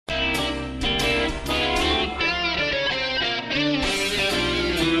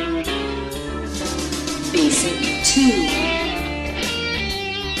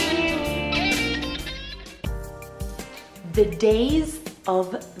The days of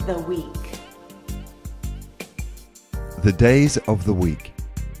the week. The days of the week.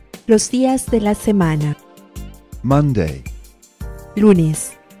 Los días de la semana. Monday,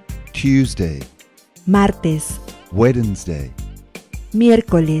 Lunes, Tuesday, martes, Wednesday,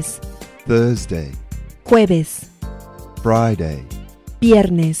 miércoles, Thursday, jueves, Friday,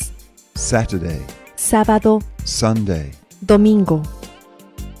 viernes, Saturday, sábado, Sunday. domingo.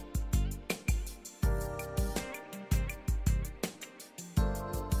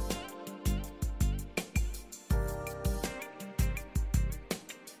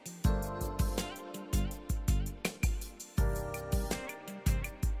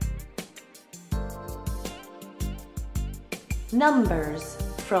 Numbers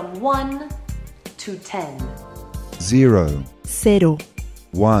from 1 to 10. 0, 0,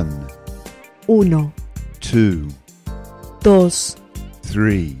 1, 1, 2, 2,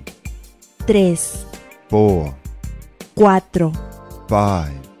 3, 3, 4, 4,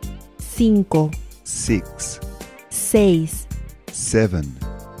 5, 5, 6, 6, 7,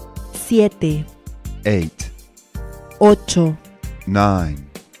 7, 8, 8, 9,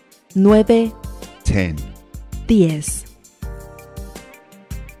 9, 10. 10.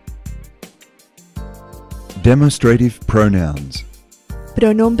 Demonstrative pronouns.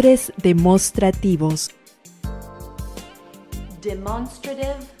 Pronombres demostrativos.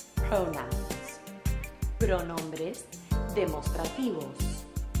 Demonstrative pronouns. Pronombres demostrativos.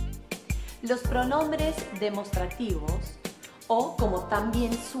 Los pronombres demostrativos, o como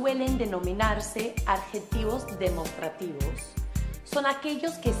también suelen denominarse adjetivos demostrativos, son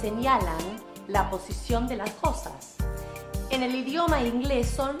aquellos que señalan la posición de las cosas. En el idioma inglés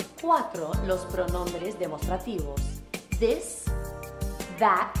son 4 los pronombres demostrativos: this,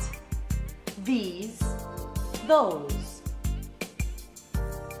 that, these, those.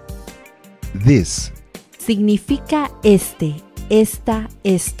 This, Significa este, esta,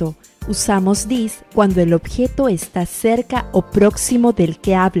 esto. Usamos this cuando el objeto está cerca o próximo del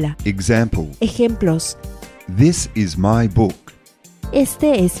que habla. example. Ejemplos: This is my book.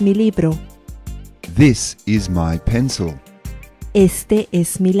 este es mi libro, This is my pencil. este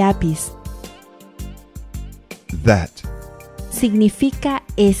es mi lápiz. That, Significa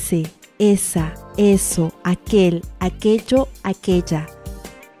ese, esa, eso, aquel, aquello, aquella.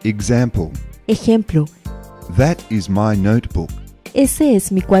 example. Ejemplo: That is my notebook. ese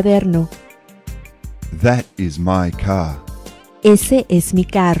es mi cuaderno, That is my car. ese es mi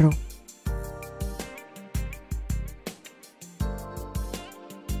carro.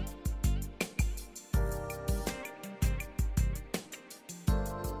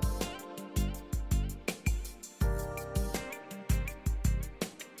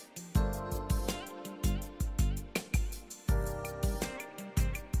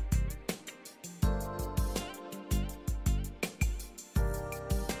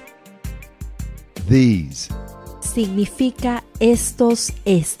 These, Significa estos,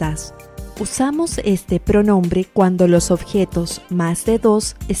 estas. Usamos este pronombre cuando los objetos más de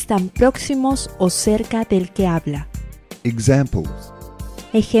 2 están próximos o cerca del que habla. examples.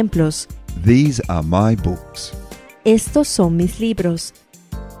 Ejemplos: These are my books. estos son mis libros,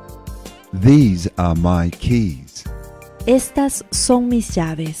 These are my keys. estas son mis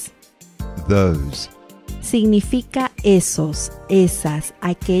llaves. Those, Significa esos, esas,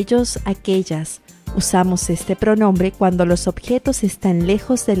 aquellos, aquellas. Usamos este pronombre cuando los objetos están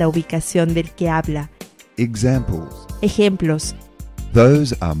lejos de la ubicación del que habla. examples. Ejemplos: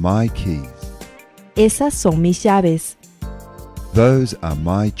 Those are my keys. esas son mis llaves, Those are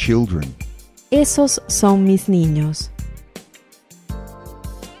my children. esos son mis niños.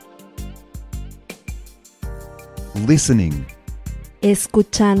 Listening,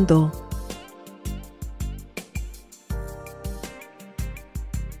 Escuchando.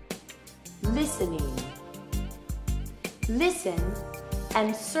 Listening. Listen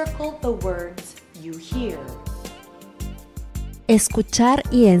and circle the words you hear. Escuchar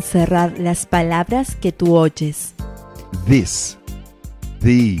y encerrar las palabras que tú oyes. this,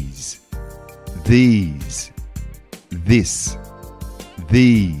 these, these, this,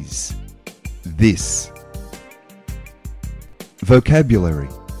 these, this. Vocabulary,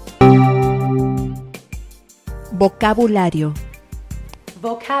 Vocabulario.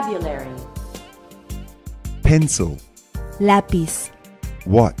 Vocabulary. pencil, Lápiz,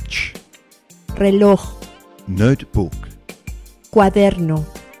 watch, reloj, notebook, cuaderno,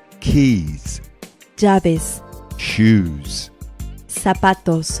 keys, llaves, shoes,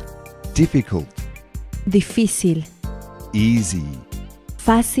 zapatos, difficult, difícil, easy,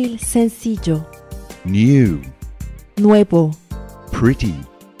 fácil, sencillo, new, nuevo, pretty,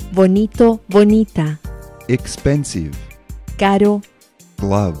 bonito, bonita, expensive, caro,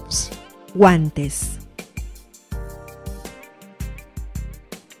 gloves, guantes.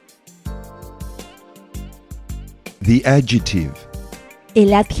 the adjective,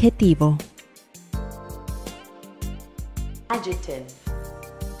 El adjetivo. Adjective.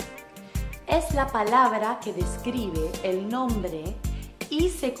 Es la palabra que describe el nombre y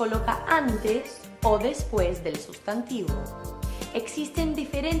se coloca antes o después del sustantivo. Existen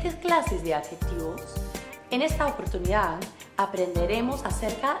diferentes clases de adjetivos. En esta oportunidad aprenderemos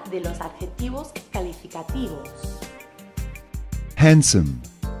acerca de los adjetivos calificativos. handsome,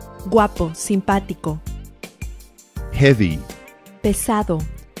 Guapo, simpático, heavy, pesado,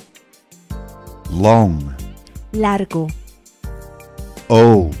 long, largo,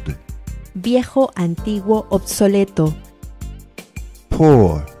 old, viejo, antiguo, obsoleto,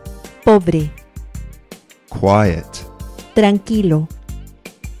 poor, pobre, quiet, tranquilo,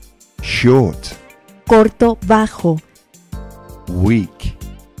 short, corto, bajo, weak,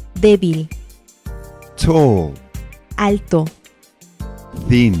 débil, tall, alto,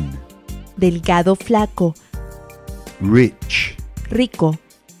 thin, delgado, flaco, rich, rico,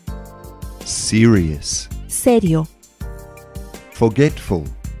 serious, serio, forgetful,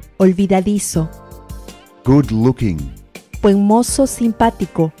 olvidadizo, good looking, buen mozo,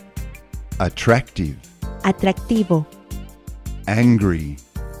 simpático, attractive, atractivo, angry,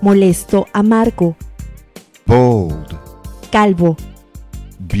 molesto, amargo, bald, calvo,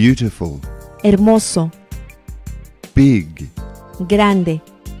 beautiful, hermoso, big, grande,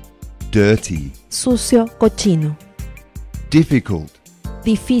 dirty, sucio, cochino, difficult,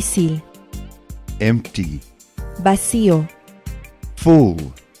 difícil, empty, vacío, full,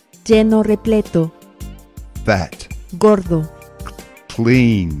 lleno, repleto, fat, gordo,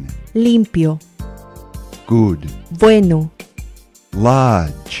 clean, limpio, good, bueno,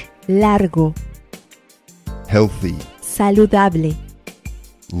 large, largo, healthy, saludable,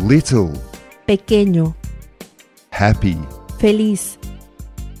 little, pequeño, happy, feliz,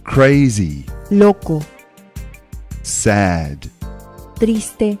 crazy, loco, sad,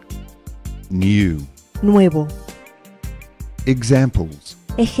 triste, new. nuevo. Examples.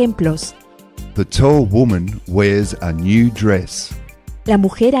 Ejemplos. The tall woman wears a new dress. La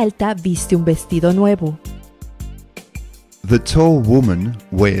mujer alta viste un vestido nuevo. The tall woman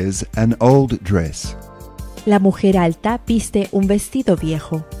wears an old dress. La mujer alta viste un vestido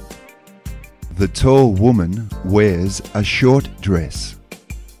viejo. The tall woman wears a short dress.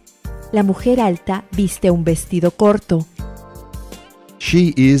 La mujer alta viste un vestido corto.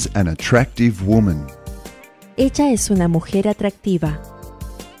 She is an attractive woman. Ella es una mujer atractiva.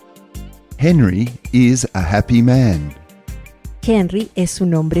 Henry is a happy man. Henry es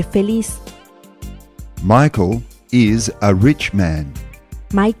un hombre feliz. Michael is a rich man.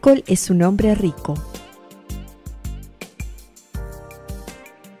 Michael es un hombre rico.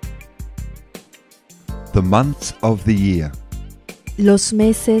 The months of the year. Los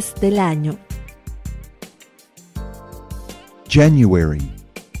meses del año. January,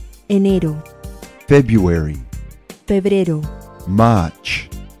 Enero, February, febrero, March,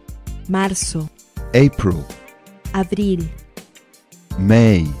 marzo, April, abril,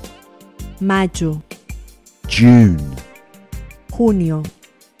 May, mayo, June, junio,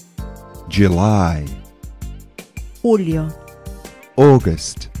 July, julio,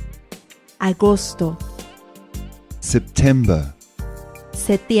 August, agosto, September,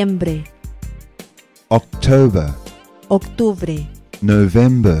 septiembre, October, octubre,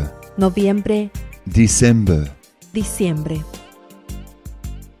 November, noviembre, December. diciembre.